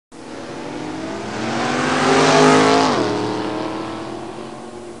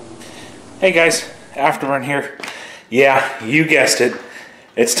Hey guys, Afterburn here. Yeah, you guessed it.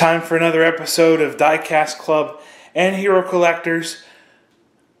 It's time for another episode of Diecast Club and Hero Collectors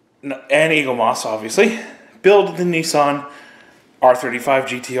and Eaglemoss, obviously. Build the Nissan R35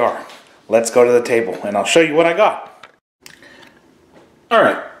 GTR. Let's go to the table and I'll show you what I got.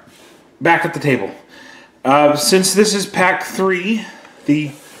 Alright, back at the table. Since this is pack 3, the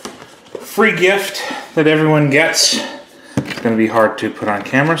free gift that everyone gets, it's going to be hard to put on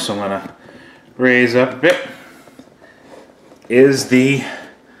camera, so I'm going to raise up a bit, is the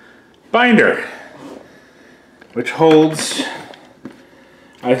binder, which holds,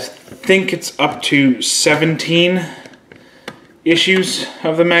 I think it's up to 17 issues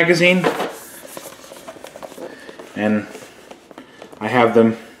of the magazine, and I have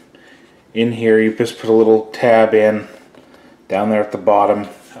them in here. You just put a little tab in down there at the bottom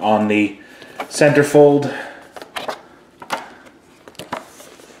on the centerfold.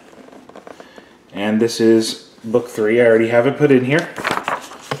 And this is book 3. I already have it put in here.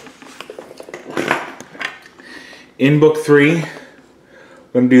 In book 3, I'm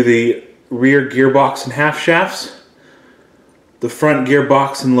going to do the rear gearbox and half shafts, the front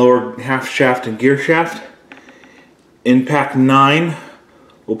gearbox and lower half shaft and gear shaft. In pack 9,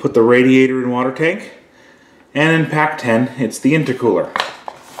 we'll put the radiator and water tank. And in pack 10, it's the intercooler.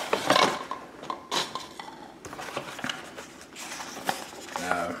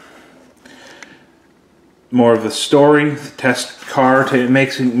 More of the story, the test car to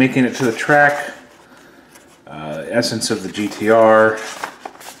making it to the track, essence of the GTR,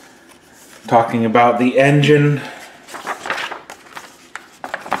 talking about the engine,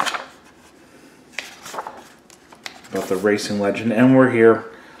 about the racing legend, and we're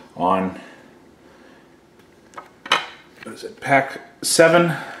here on, what is it, pack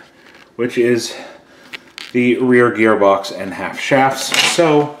 7, which is the rear gearbox and half shafts.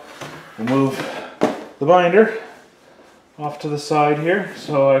 So we'll move the binder off to the side here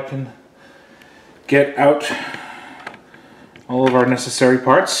so I can get out all of our necessary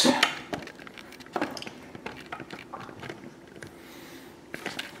parts.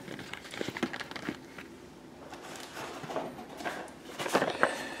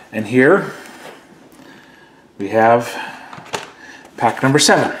 And here we have pack number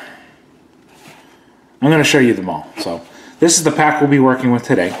 7. I'm going to show you them all. So this is the pack we'll be working with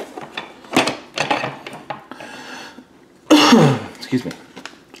today. Excuse me.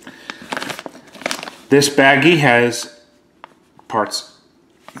 This baggie has parts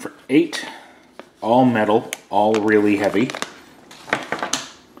for 8, all metal, all really heavy.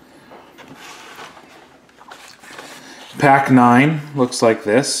 Pack 9 looks like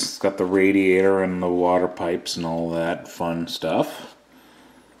this. It's got the radiator and the water pipes and all that fun stuff.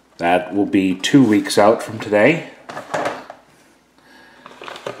 That will be 2 weeks out from today.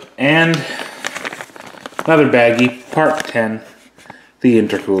 And another baggie, part 10, the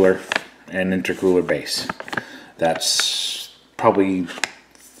intercooler and intercooler base. That's probably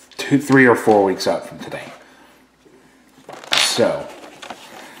 3 or 4 weeks out from today. So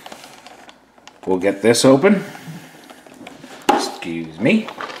we'll get this open. Excuse me.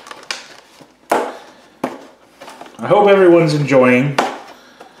 I hope everyone's enjoying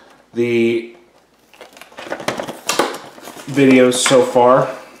the videos so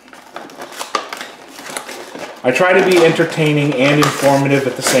far. I try to be entertaining and informative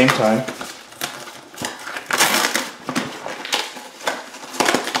at the same time.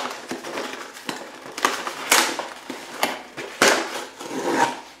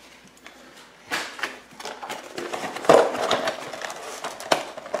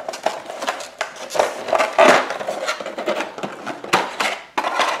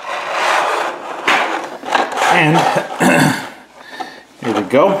 And here we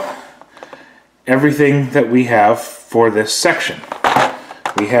go. Everything that we have for this section.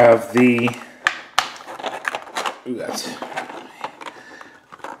 We have the, ooh, that's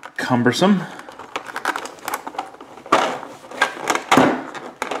cumbersome.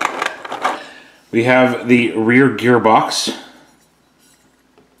 We have the rear gearbox,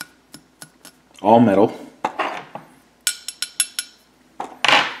 all metal.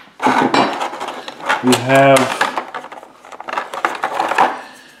 We have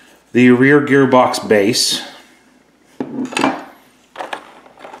the rear gearbox base.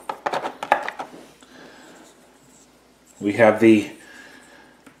 We have the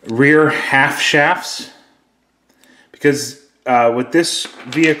rear half shafts, because with this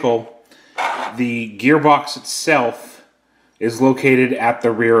vehicle, the gearbox itself is located at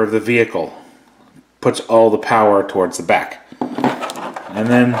the rear of the vehicle. Puts all the power towards the back. And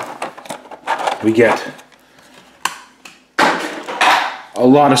then we get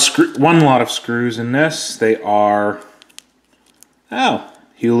one lot of screws in this. They are, oh,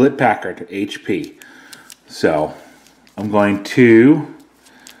 Hewlett-Packard, HP. So I'm going to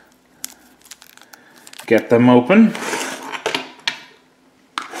get them open.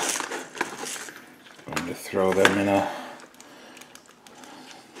 I'm going to throw them in a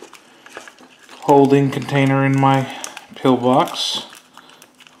holding container in my pillbox.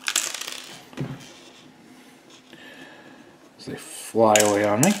 As they fly away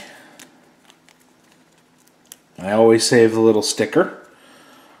on me. And I always save the little sticker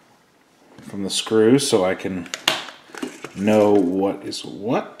from the screws so I can know what is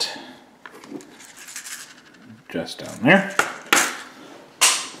what. Just down there.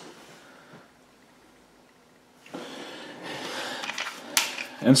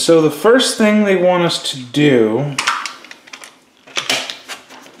 And so the first thing they want us to do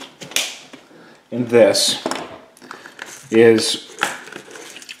in this is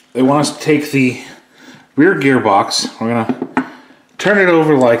they want us to take the rear gearbox, we're going to turn it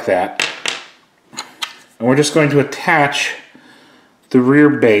over like that, and we're just going to attach the rear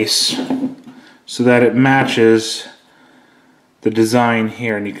base so that it matches the design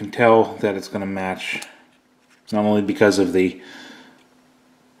here, and you can tell that it's going to match not only because of the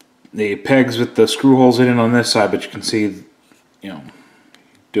pegs with the screw holes in it on this side, but you can see, you know,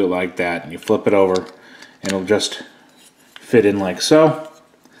 do it like that and you flip it over and it'll just fit in like so.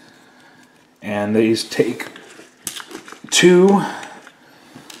 And these take 2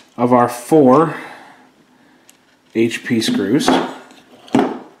 of our 4 HP screws.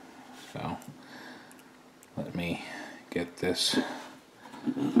 So let me get this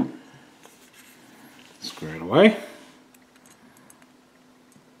squared away.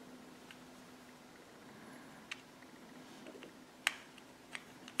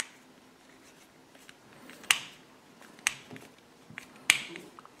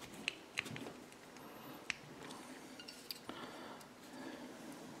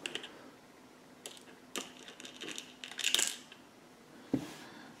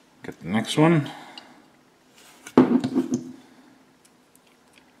 Get the next one.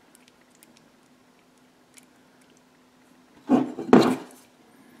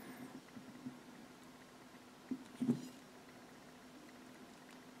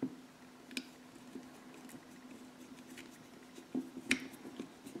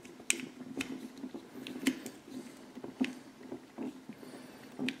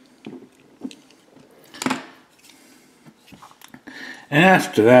 And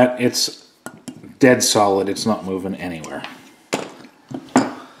after that, it's dead solid. It's not moving anywhere.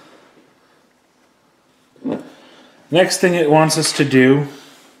 Next thing it wants us to do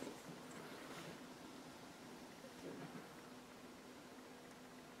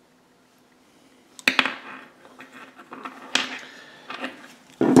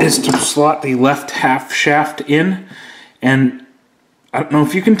is to slot the left half shaft in, and I don't know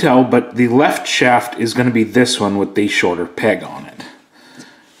if you can tell, but the left shaft is going to be this one with the shorter peg on it.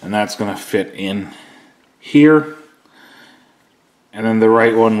 And that's going to fit in here. And then the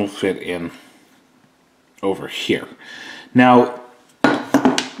right one will fit in over here. Now,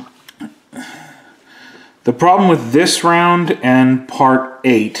 the problem with this round and part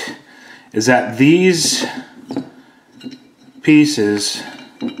 8 is that these pieces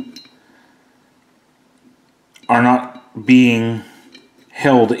are not being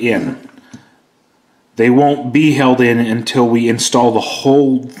held in. They won't be held in until we install the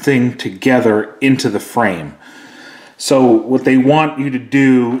whole thing together into the frame. So what they want you to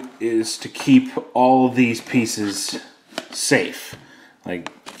do is to keep all of these pieces safe.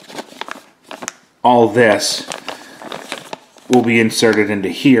 Like all this will be inserted into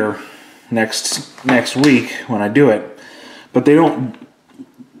here next week when I do it. But they don't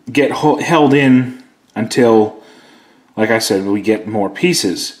get held in until, like I said, we get more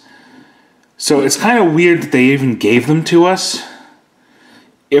pieces. So it's kind of weird that they even gave them to us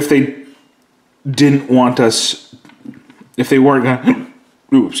if they didn't want us, if they weren't going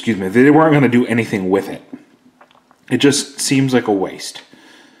to, excuse me, they weren't going to do anything with it. It just seems like a waste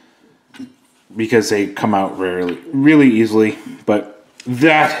because they come out really easily. But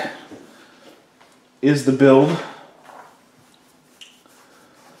that is the build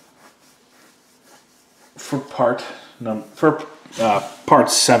for part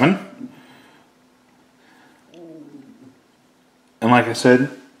 7. And like I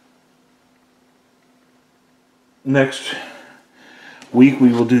said, next week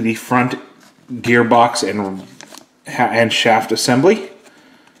we will do the front gearbox and shaft assembly.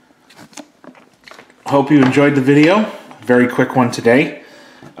 Hope you enjoyed the video. Very quick one today.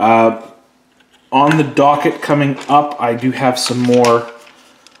 On the docket coming up, I do have some more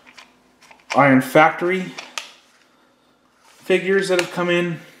Iron Factory figures that have come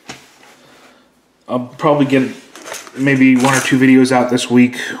in. I'll probably get maybe 1 or 2 videos out this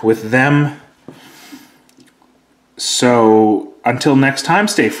week with them. So until next time,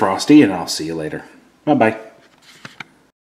 stay frosty, and I'll see you later. Bye-bye.